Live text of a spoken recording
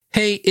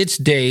Hey, it's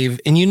Dave,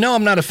 and you know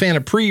I'm not a fan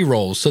of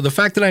pre-rolls, so the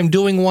fact that I'm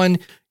doing one,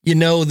 you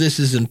know this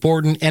is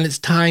important, and it's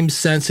time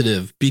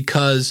sensitive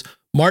because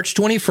March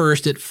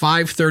 21st at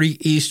 5:30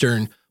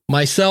 Eastern,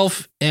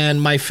 myself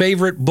and my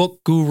favorite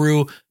book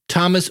guru,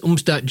 Thomas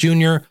Umstattd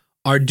Jr.,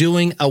 are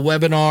doing a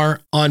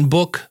webinar on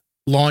book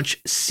launch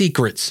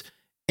secrets.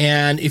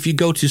 And if you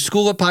go to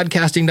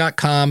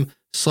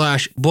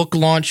schoolofpodcasting.com/book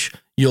launch,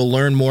 you'll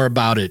learn more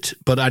about it.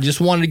 But I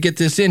just wanted to get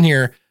this in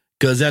here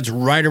because that's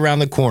right around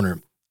the corner.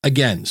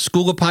 Again,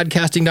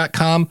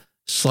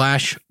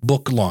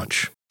 schoolofpodcasting.com/book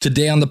launch.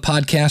 Today on the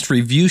podcast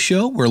review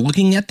show, we're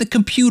looking at the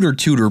Computer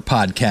Tutor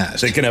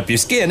podcast. Thicken up your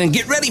skin and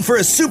get ready for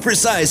a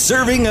supersized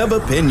serving of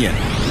opinion.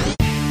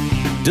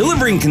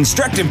 Delivering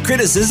constructive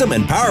criticism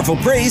and powerful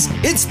praise,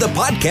 it's the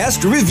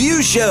podcast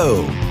review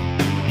show.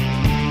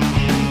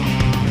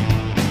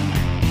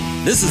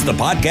 This is the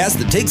podcast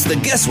that takes the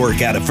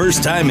guesswork out of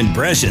first-time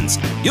impressions.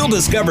 You'll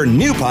discover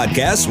new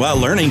podcasts while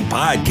learning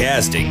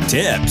podcasting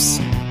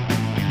tips.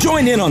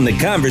 Join in on the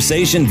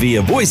conversation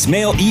via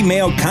voicemail,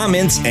 email,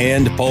 comments,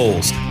 and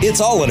polls.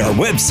 It's all at our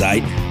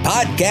website,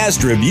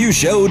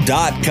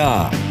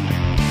 podcastreviewshow.com.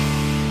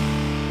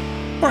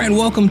 All right,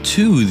 welcome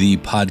to the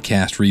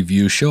Podcast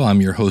Review Show.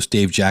 I'm your host,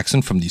 Dave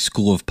Jackson from the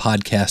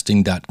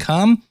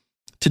schoolofpodcasting.com.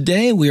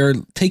 Today, we are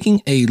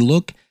taking a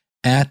look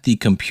at the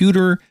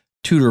Computer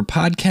Tutor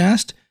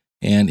podcast,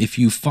 and if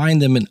you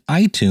find them in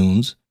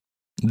iTunes,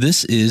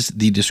 this is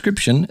the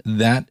description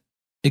that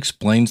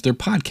explains their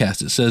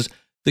podcast. It says,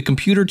 the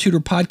Computer Tutor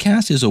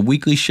podcast is a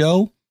weekly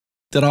show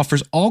that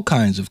offers all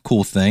kinds of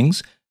cool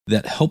things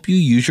that help you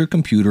use your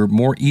computer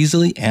more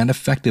easily and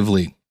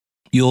effectively.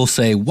 You'll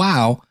say,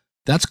 wow,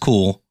 that's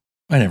cool.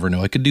 I never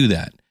knew I could do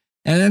that.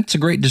 And that's a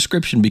great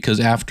description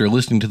because after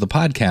listening to the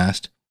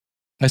podcast,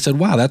 I said,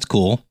 wow, that's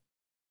cool.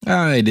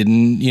 I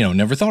didn't,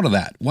 never thought of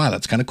that. Wow,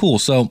 that's kind of cool.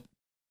 So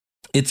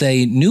it's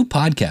a new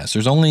podcast.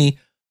 There's only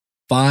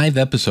 5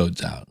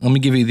 episodes out. Let me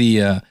give you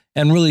the,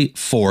 and really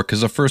 4,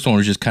 because the first one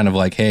was just kind of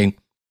like, hey,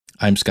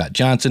 I'm Scott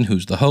Johnson,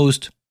 who's the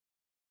host.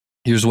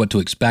 Here's what to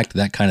expect,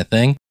 that kind of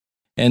thing.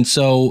 And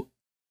so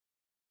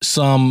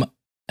some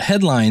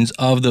headlines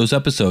of those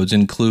episodes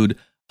include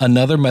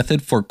another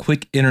method for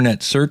quick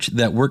internet search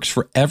that works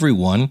for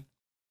everyone.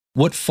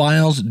 What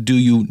files do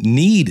you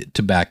need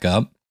to back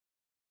up?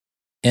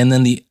 And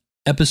then the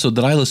episode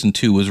that I listened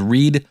to was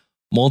read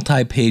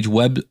multi-page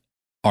web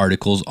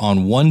articles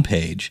on one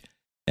page.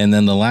 And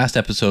then the last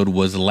episode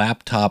was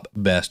laptop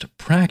best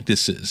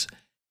practices.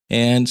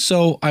 And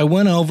so I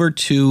went over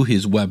to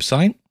his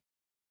website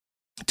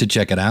to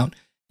check it out.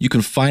 You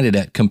can find it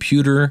at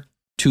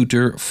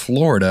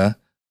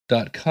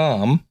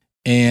computertutorflorida.com.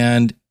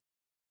 And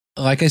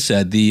like I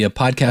said, the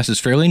podcast is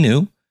fairly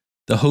new.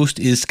 The host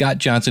is Scott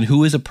Johnson,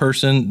 who is a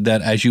person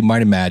that, as you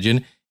might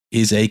imagine,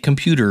 is a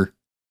computer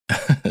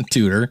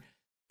tutor.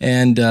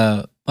 And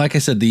like I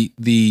said,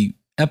 the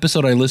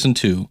episode I listened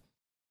to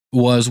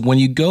was when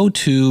you go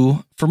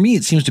to, for me,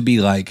 it seems to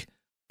be like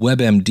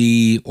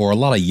WebMD or a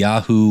lot of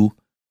Yahoo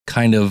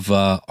kind of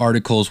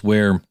articles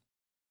where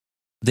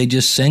they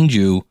just send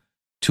you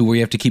to where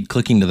you have to keep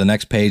clicking to the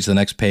next page.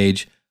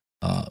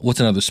 What's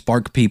another?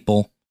 Spark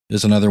People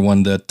is another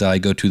one that I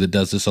go to that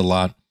does this a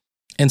lot.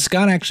 And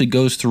Scott actually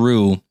goes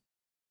through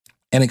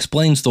and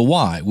explains the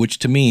why, which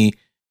to me,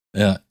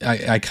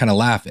 I kind of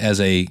laugh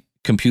as a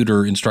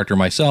computer instructor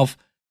myself.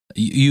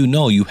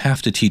 You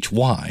have to teach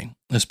why,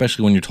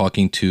 especially when you're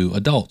talking to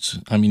adults.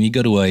 I mean, you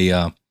go to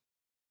a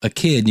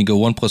kid and you go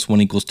 1 +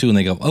 1 = 2 and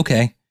they go,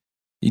 okay.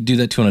 You do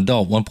that to an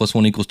adult, 1 +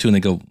 1 = 2 and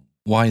they go,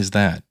 why is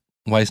that?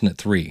 Why isn't it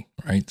 3?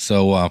 Right?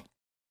 So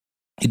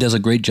he does a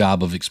great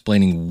job of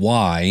explaining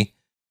why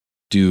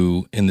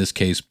do, in this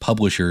case,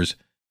 publishers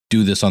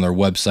do this on their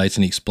websites,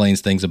 and he explains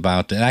things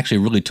about it. Actually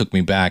really took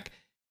me back.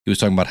 He was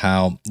talking about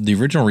how the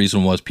original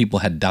reason was people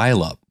had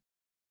dial-up,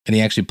 and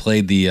he actually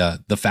played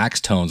the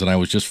fax tones, and I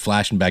was just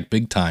flashing back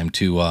big time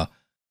to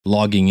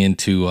logging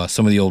into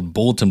some of the old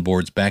bulletin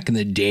boards back in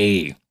the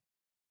day.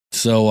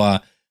 So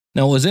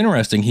now what was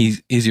interesting,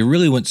 he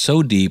really went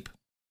so deep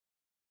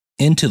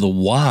into the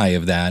why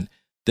of that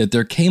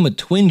there came a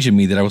twinge in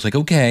me that I was like,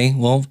 okay,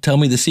 well, tell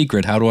me the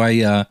secret. How do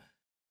I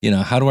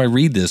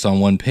read this on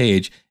one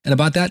page? And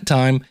about that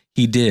time,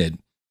 he did.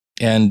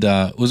 And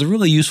it was a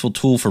really useful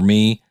tool for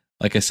me.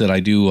 Like I said, I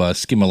do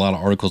skim a lot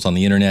of articles on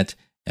the internet.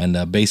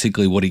 And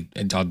basically I'm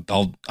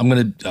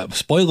going to,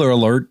 spoiler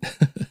alert,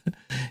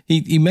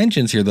 he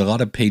mentions here that a lot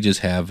of pages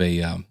have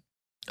a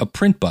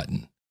print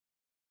button.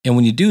 And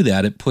when you do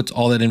that, it puts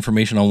all that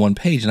information on one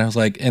page. And I was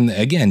like, and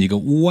again, you go,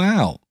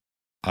 wow,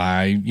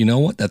 you know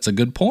what? That's a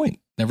good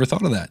point. Never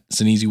thought of that. It's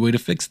an easy way to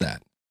fix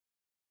that.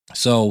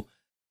 So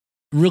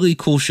really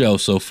cool show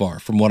so far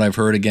from what I've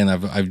heard. Again,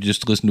 I've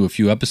just listened to a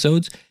few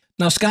episodes.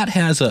 Now, Scott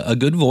has a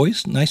good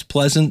voice, nice,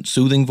 pleasant,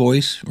 soothing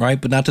voice,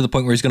 right? But not to the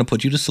point where he's going to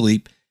put you to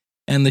sleep.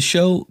 And the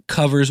show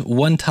covers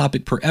one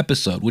topic per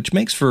episode, which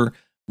makes for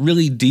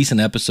really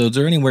decent episodes.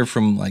 They're anywhere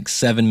from like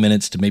 7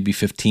 minutes to maybe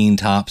 15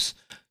 tops.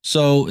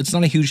 So it's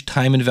not a huge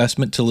time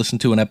investment to listen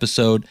to an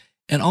episode.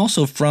 And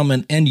also from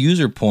an end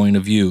user point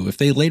of view, if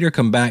they later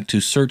come back to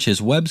search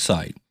his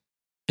website,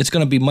 it's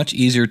going to be much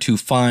easier to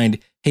find,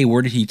 hey,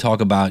 where did he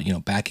talk about,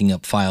 backing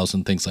up files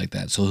and things like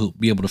that? So he'll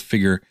be able to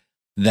figure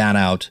that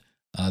out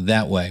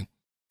that way.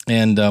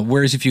 And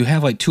whereas if you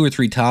have like 2 or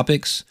 3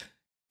 topics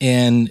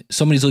and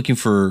somebody's looking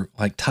for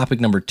like topic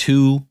number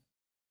 2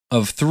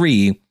 of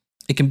 3,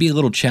 it can be a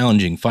little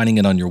challenging finding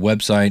it on your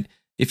website.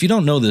 If you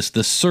don't know this,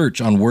 the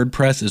search on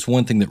WordPress is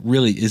one thing that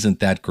really isn't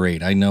that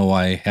great. I know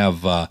I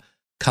have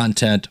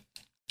content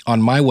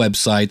on my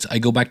websites. I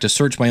go back to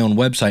search my own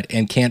website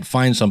and can't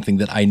find something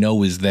that I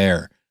know is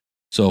there.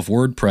 So if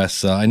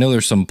WordPress, I know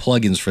there's some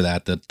plugins for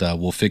that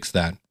will fix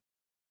that.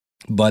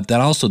 But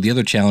that also, the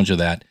other challenge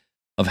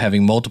of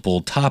having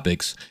multiple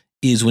topics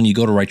is when you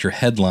go to write your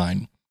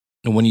headline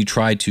and when you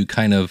try to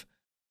kind of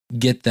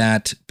get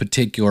that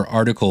particular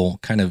article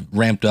kind of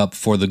ramped up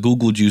for the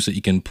Google juice that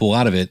you can pull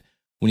out of it.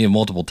 When you have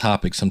multiple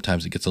topics,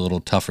 sometimes it gets a little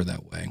tougher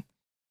that way.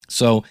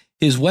 So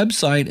his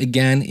website,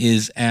 again,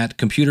 is at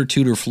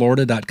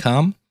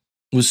computertutorflorida.com.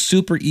 It was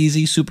super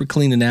easy, super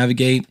clean to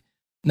navigate.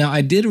 Now,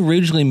 I did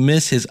originally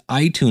miss his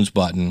iTunes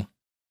button.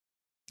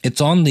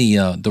 It's on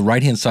the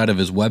right-hand side of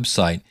his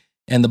website,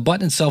 and the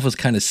button itself is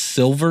kind of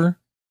silver,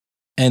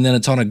 and then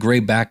it's on a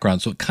gray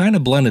background. So it kind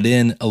of blended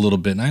in a little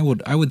bit, and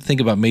I would think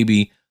about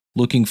maybe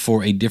looking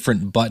for a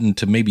different button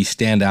to maybe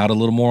stand out a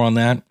little more on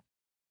that.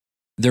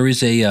 There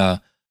is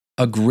a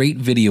great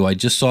video. I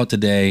just saw it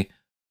today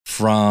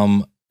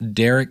from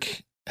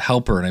Derek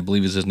Halpern, and I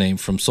believe is his name,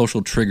 from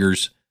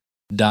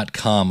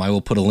socialtriggers.com. I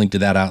will put a link to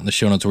that out in the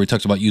show notes where he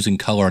talks about using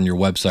color on your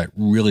website.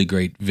 Really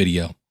great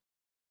video.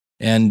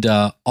 And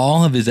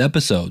all of his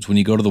episodes, when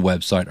you go to the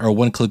website, are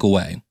one click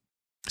away.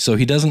 So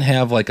he doesn't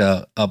have like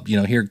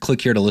here,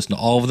 click here to listen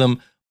to all of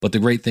them. But the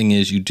great thing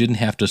is you didn't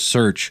have to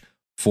search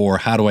for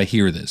how do I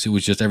hear this. It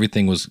was just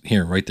everything was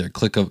here, right there,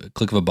 click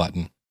of a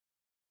button.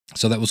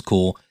 So that was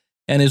cool.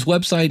 And his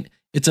website,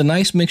 it's a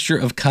nice mixture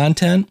of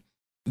content.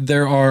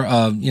 There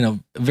are,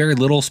 very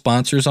little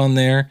sponsors on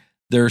there.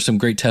 There are some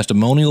great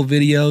testimonial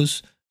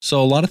videos.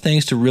 So a lot of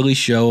things to really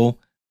show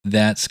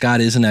that Scott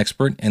is an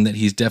expert and that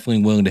he's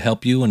definitely willing to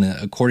help you. And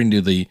according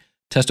to the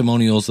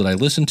testimonials that I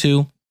listened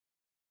to,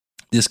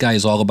 this guy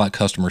is all about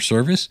customer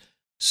service.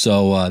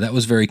 So that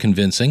was very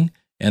convincing.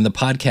 And the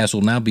podcast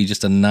will now be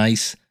just a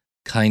nice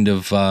kind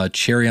of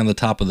cherry on the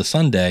top of the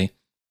sundae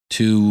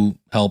to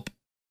help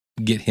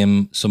get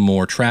him some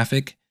more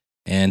traffic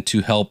and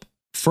to help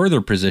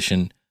further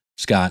position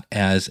Scott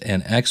as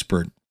an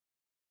expert.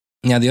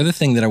 Now, the other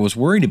thing that I was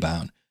worried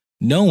about,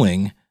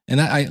 knowing, and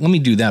let me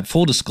do that,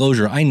 full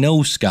disclosure, I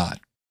know Scott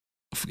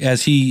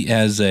as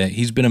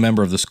he's been a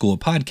member of the School of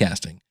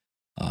Podcasting.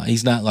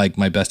 He's not like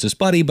my bestest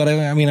buddy, but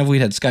I mean,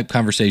 we've had Skype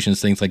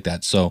conversations, things like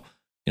that. So,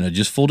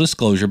 just full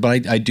disclosure,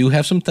 but I do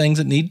have some things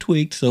that need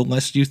tweaked. So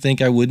lest you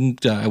think I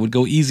wouldn't, I would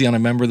go easy on a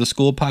member of the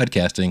School of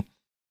Podcasting.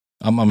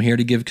 I'm here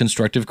to give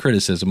constructive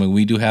criticism, and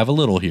we do have a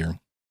little here.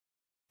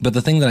 But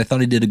the thing that I thought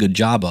he did a good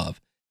job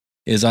of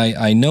is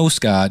I know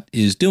Scott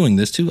is doing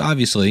this to,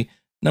 obviously,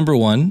 number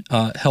one,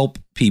 help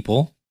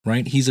people,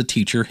 right? He's a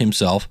teacher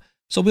himself.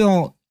 So we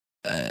all,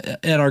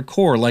 at our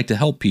core, like to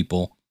help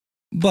people.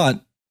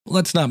 But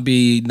let's not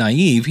be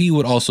naive. He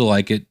would also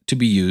like it to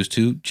be used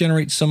to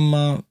generate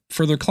some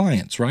further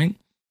clients, right?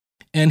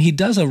 And he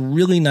does a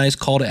really nice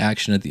call to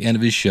action at the end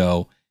of his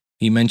show.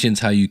 He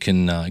mentions how you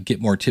can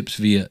get more tips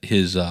via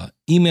his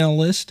email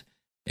list.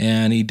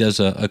 And he does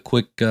a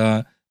quick,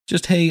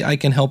 just, hey, I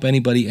can help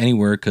anybody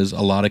anywhere because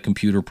a lot of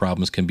computer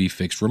problems can be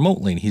fixed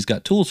remotely. And he's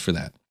got tools for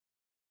that.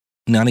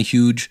 Not a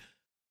huge,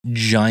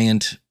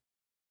 giant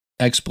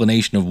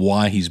explanation of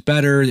why he's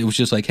better. It was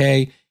just like,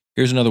 hey,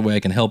 here's another way I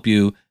can help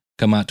you.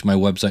 Come out to my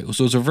website.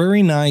 So it's a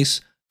very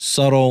nice,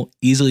 subtle,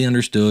 easily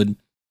understood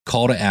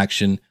call to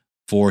action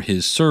for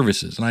his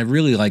services. And I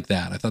really like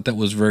that. I thought that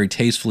was very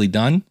tastefully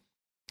done.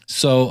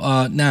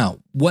 So now,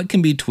 what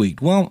can be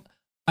tweaked? Well,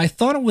 I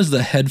thought it was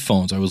the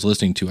headphones I was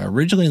listening to. I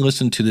originally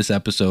listened to this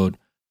episode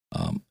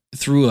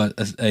through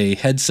a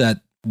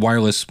headset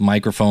wireless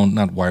microphone,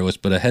 not wireless,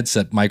 but a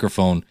headset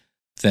microphone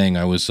thing.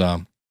 I was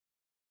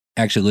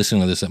actually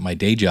listening to this at my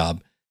day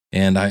job.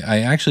 And I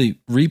actually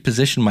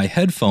repositioned my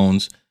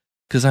headphones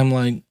because I'm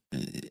like,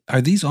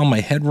 are these on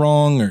my head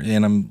wrong?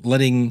 And I'm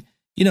letting,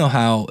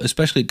 how,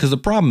 especially because the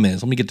problem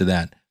is, let me get to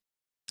that.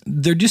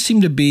 There just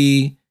seemed to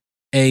be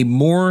a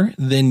more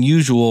than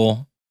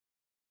usual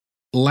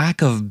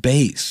lack of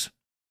bass.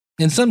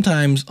 And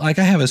sometimes, like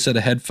I have a set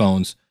of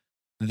headphones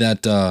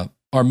that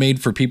are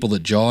made for people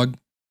that jog,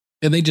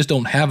 and they just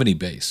don't have any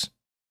bass.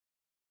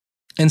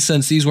 And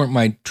since these weren't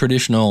my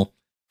traditional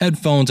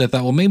headphones, I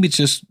thought, well, maybe it's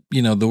just,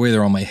 the way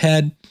they're on my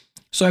head.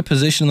 So I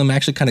positioned them,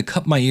 actually kind of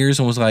cupped my ears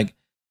and was like,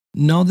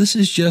 no, this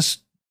is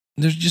just,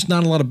 there's just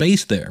not a lot of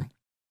bass there.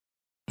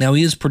 Now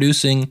he is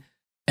producing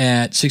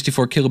at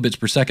 64 kilobits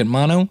per second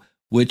mono,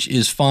 which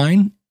is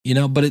fine,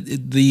 but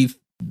it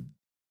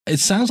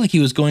sounds like he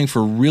was going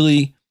for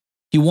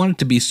he wanted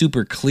to be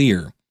super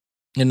clear.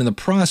 And in the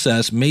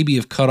process, maybe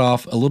have cut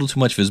off a little too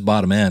much of his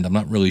bottom end. I'm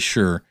not really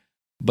sure,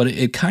 but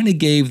it kind of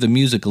gave the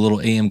music a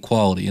little AM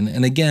quality.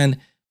 And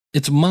again,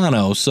 it's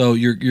mono, so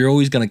you're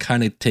always going to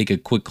kind of take a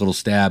quick little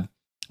stab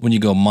when you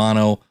go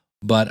mono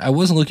but I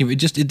wasn't looking for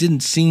it. It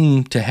didn't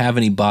seem to have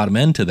any bottom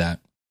end to that.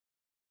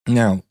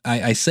 Now,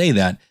 I say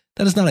that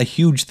is not a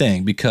huge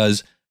thing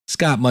because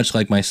Scott, much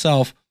like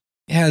myself,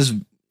 has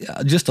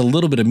just a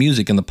little bit of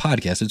music in the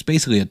podcast. It's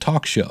basically a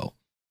talk show.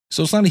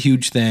 So it's not a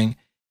huge thing.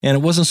 And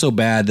it wasn't so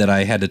bad that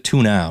I had to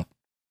tune out.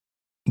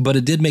 But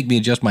it did make me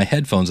adjust my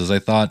headphones as I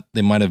thought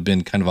they might have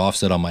been kind of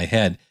offset on my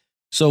head.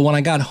 So when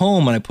I got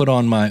home and I put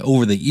on my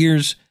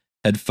over-the-ears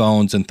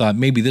headphones and thought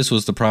maybe this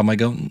was the problem, I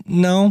go,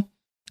 no,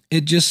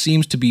 it just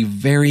seems to be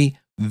very,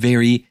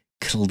 very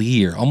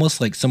clear.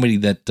 Almost like somebody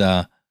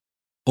that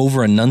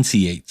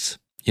over-enunciates.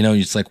 You know,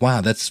 it's like,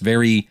 wow, that's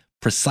very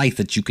precise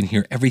that you can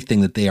hear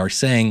everything that they are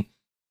saying.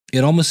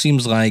 It almost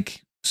seems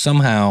like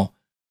somehow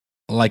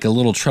like a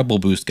little treble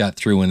boost got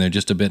through in there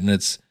just a bit. And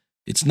it's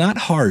not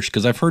harsh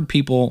because I've heard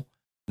people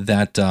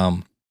that,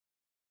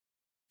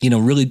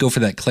 really go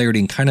for that clarity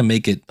and kind of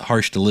make it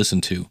harsh to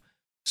listen to.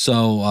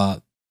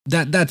 So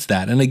that's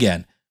that. And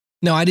again,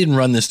 no, I didn't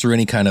run this through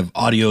any kind of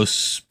audio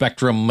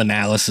spectrum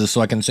analysis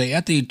so I can say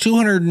at the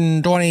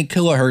 220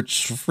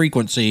 kilohertz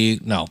frequency.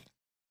 No.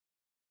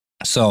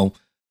 So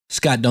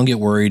Scott, don't get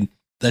worried.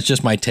 That's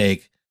just my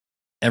take.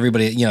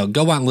 Everybody,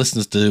 go out and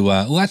listen to,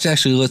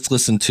 let's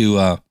listen to,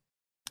 I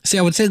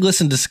would say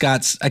listen to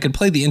Scott's, I could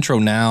play the intro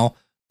now,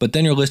 but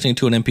then you're listening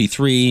to an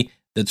MP3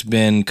 that's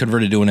been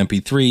converted to an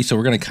MP3, so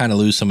we're going to kind of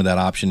lose some of that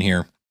option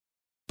here.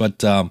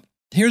 But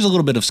here's a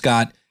little bit of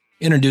Scott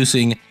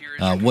introducing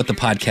what the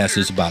podcast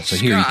is about. So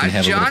here you can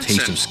have a little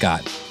taste of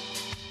Scott.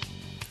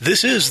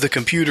 This is the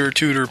Computer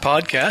Tutor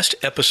Podcast,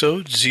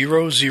 episode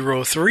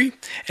 003,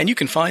 and you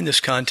can find this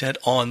content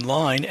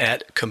online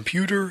at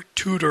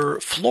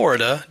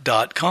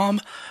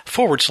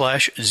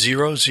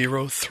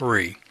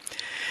computertutorflorida.com/003.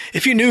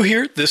 If you're new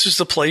here, this is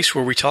the place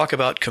where we talk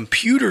about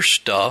computer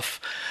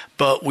stuff,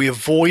 but we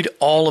avoid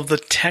all of the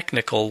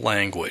technical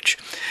language.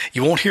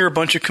 You won't hear a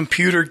bunch of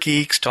computer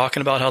geeks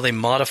talking about how they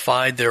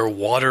modified their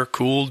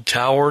water-cooled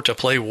tower to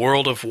play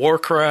World of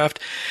Warcraft,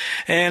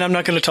 and I'm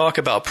not going to talk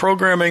about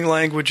programming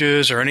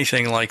languages or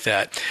anything like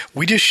that.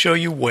 We just show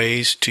you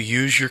ways to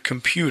use your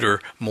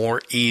computer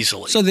more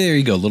easily. So there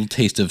you go, a little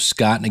taste of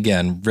Scott, and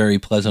again, very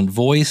pleasant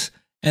voice.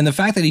 And the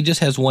fact that he just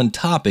has one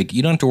topic,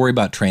 you don't have to worry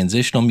about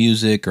transitional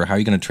music or how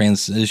you're going to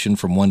transition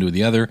from one to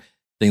the other,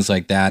 things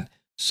like that.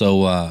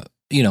 So,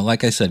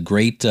 like I said,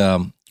 great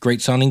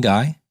sounding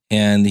guy,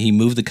 and he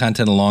moved the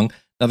content along.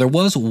 Now, there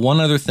was one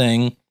other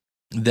thing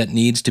that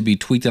needs to be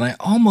tweaked, and I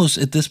almost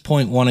at this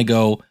point want to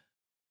go,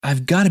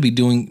 I've got to be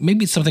doing,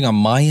 maybe it's something on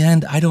my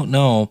end, I don't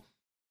know,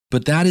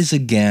 but that is,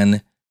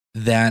 again,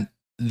 that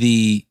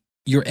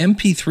your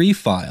MP3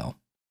 file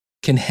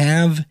can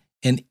have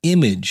an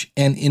image,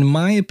 and in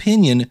my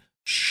opinion,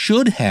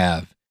 should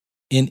have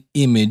an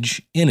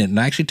image in it. And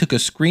I actually took a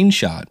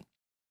screenshot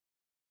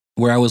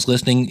where I was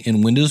listening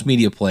in Windows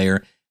Media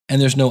Player,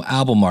 and there's no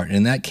album art.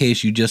 In that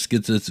case, you just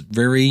get this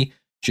very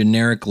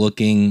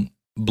generic-looking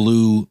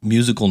blue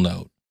musical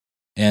note.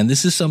 And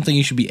this is something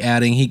you should be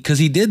adding. Because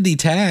he did the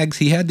tags.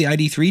 He had the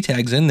ID3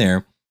 tags in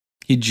there.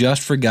 He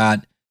just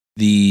forgot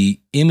the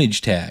image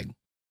tag.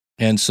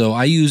 And so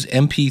I use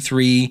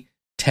MP3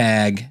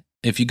 tag.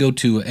 If you go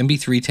to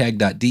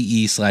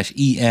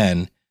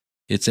mp3tag.de/en,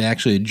 it's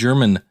actually a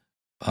German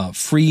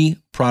free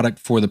product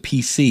for the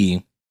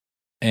PC.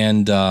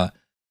 And,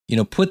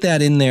 put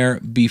that in there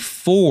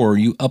before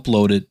you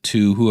upload it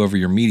to whoever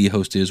your media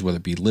host is, whether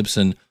it be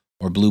Libsyn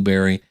or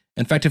Blueberry.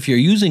 In fact, if you're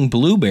using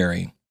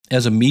Blueberry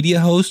as a media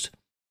host,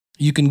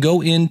 you can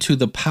go into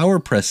the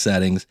PowerPress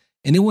settings,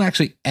 and it will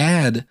actually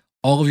add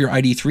all of your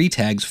ID3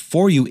 tags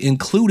for you,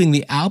 including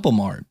the album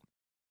art.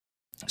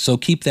 So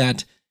keep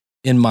that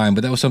in mind,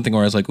 but that was something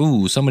where I was like,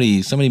 ooh,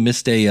 somebody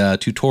missed a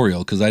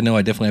tutorial, because I know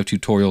I definitely have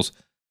tutorials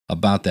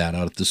about that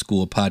out at the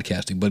School of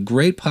Podcasting. But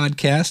great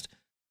podcast,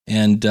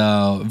 and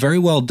very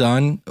well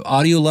done.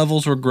 Audio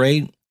levels were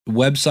great.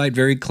 Website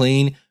very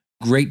clean.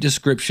 Great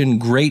description.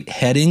 Great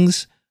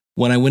headings.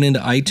 When I went into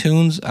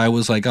iTunes, I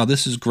was like, oh,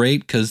 this is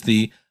great, because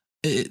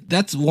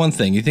that's one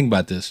thing. You think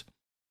about this.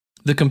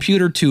 The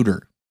Computer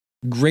Tutor.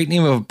 Great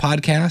name of a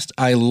podcast.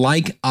 I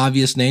like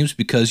obvious names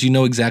because you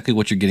know exactly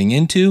what you're getting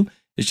into.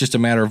 It's just a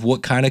matter of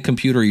what kind of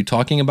computer are you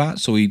talking about.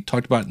 So we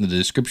talked about in the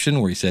description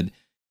where he said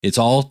it's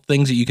all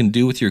things that you can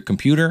do with your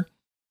computer.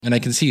 And I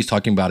can see he's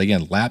talking about,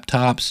 again,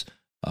 laptops,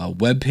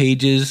 web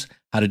pages,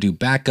 how to do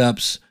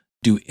backups,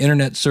 do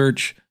internet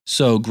search.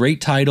 So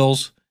great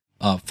titles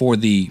for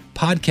the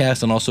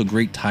podcast, and also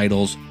great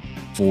titles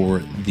for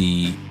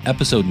the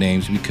episode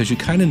names, because you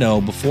kind of know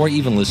before I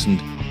even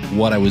listened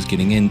what I was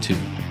getting into.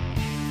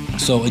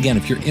 So again,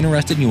 if you're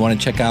interested and you want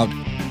to check out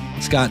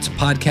Scott's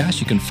podcast,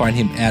 you can find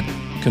him at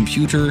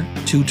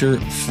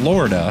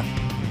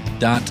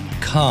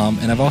computertutorflorida.com.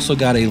 And I've also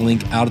got a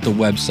link out at the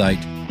website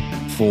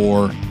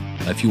for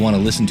if you want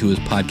to listen to his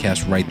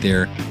podcast right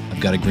there. I've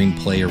got a green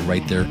player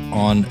right there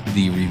on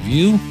the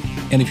review.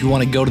 And if you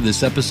want to go to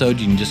this episode,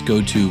 you can just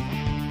go to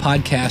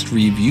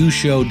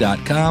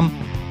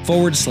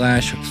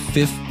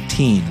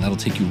podcastreviewshow.com/15. That'll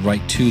take you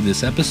right to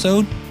this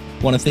episode.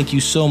 I want to thank you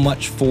so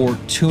much for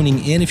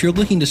tuning in. If you're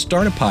looking to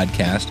start a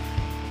podcast,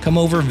 come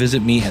over,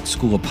 visit me at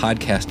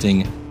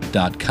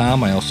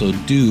schoolofpodcasting.com. I also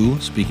do,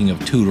 speaking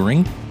of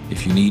tutoring,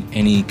 if you need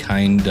any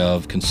kind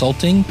of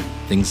consulting,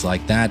 things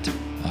like that,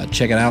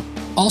 check it out.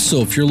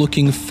 Also, if you're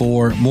looking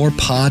for more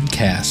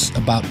podcasts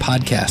about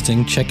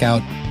podcasting, check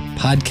out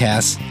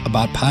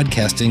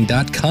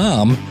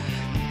podcastaboutpodcasting.com.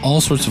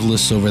 All sorts of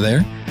lists over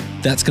there.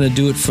 That's going to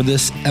do it for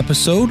this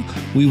episode.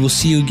 We will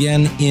see you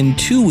again in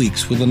 2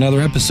 weeks with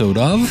another episode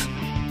of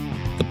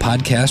the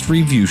Podcast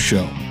Review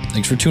Show.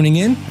 Thanks for tuning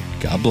in.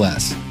 God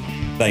bless.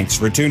 Thanks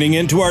for tuning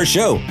in to our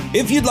show.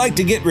 If you'd like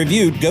to get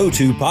reviewed, go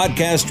to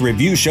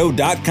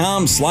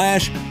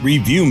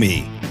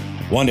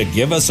podcastreviewshow.com/reviewme. Want to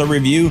give us a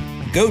review?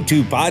 Go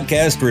to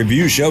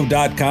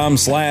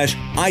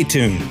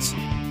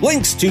podcastreviewshow.com/iTunes.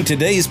 Links to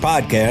today's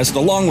podcast,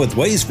 along with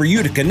ways for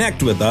you to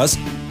connect with us,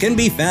 can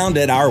be found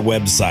at our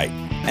website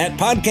at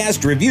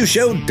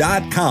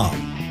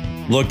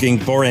podcastreviewshow.com. Looking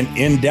for an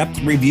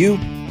in-depth review?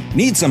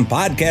 Need some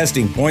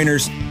podcasting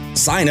pointers?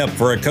 Sign up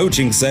for a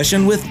coaching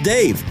session with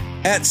Dave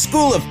at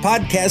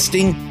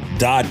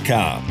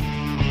schoolofpodcasting.com.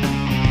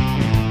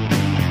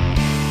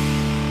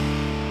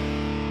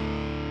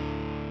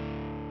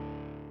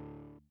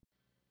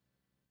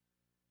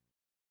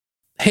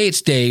 Hey,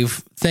 it's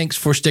Dave. Thanks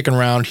for sticking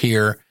around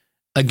here.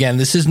 Again,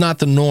 this is not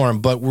the norm,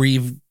 but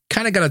we've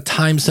kind of got a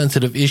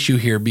time-sensitive issue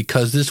here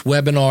because this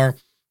webinar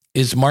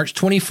is March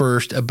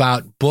 21st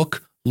about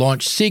book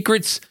launch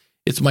secrets.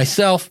 It's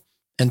myself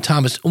and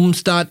Thomas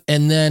Umstadt,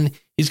 and then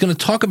he's going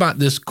to talk about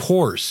this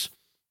course.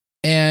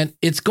 And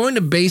it's going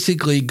to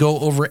basically go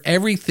over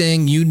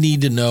everything you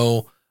need to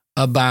know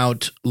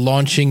about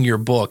launching your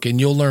book. And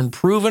you'll learn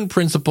proven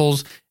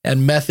principles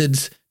and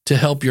methods to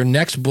help your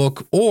next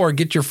book or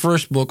get your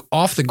first book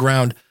off the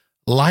ground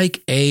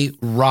like a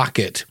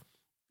rocket.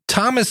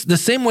 Thomas, the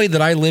same way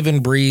that I live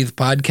and breathe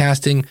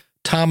podcasting,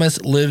 Thomas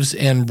lives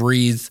and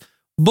breathes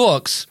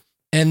books.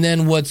 And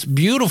then what's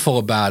beautiful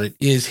about it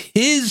is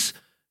his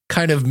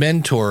kind of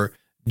mentor,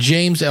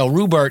 James L.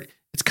 Rubart.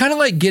 It's kind of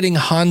like getting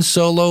Han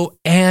Solo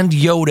and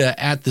Yoda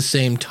at the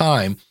same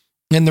time.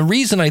 And the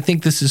reason I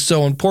think this is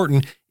so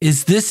important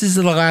is this is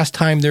the last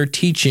time they're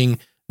teaching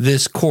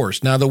this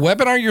course. Now, the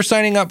webinar you're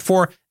signing up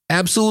for,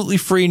 absolutely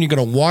free, and you're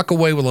going to walk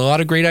away with a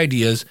lot of great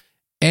ideas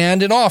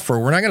and an offer.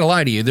 We're not going to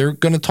lie to you. They're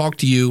going to talk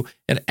to you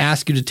and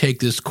ask you to take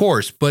this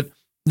course. But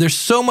there's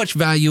so much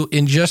value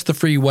in just the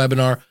free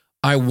webinar.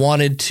 I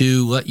wanted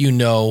to let you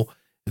know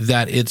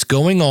that it's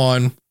going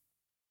on.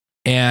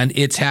 And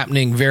it's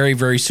happening very,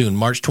 very soon,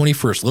 March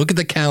 21st. Look at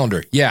the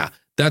calendar. Yeah,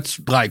 that's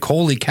like,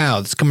 holy cow,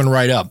 it's coming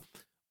right up.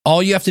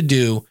 All you have to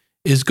do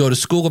is go to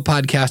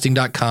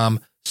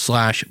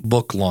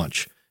schoolofpodcasting.com/book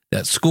launch.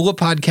 That's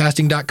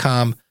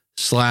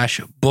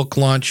schoolofpodcasting.com/book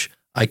launch.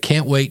 I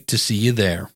can't wait to see you there.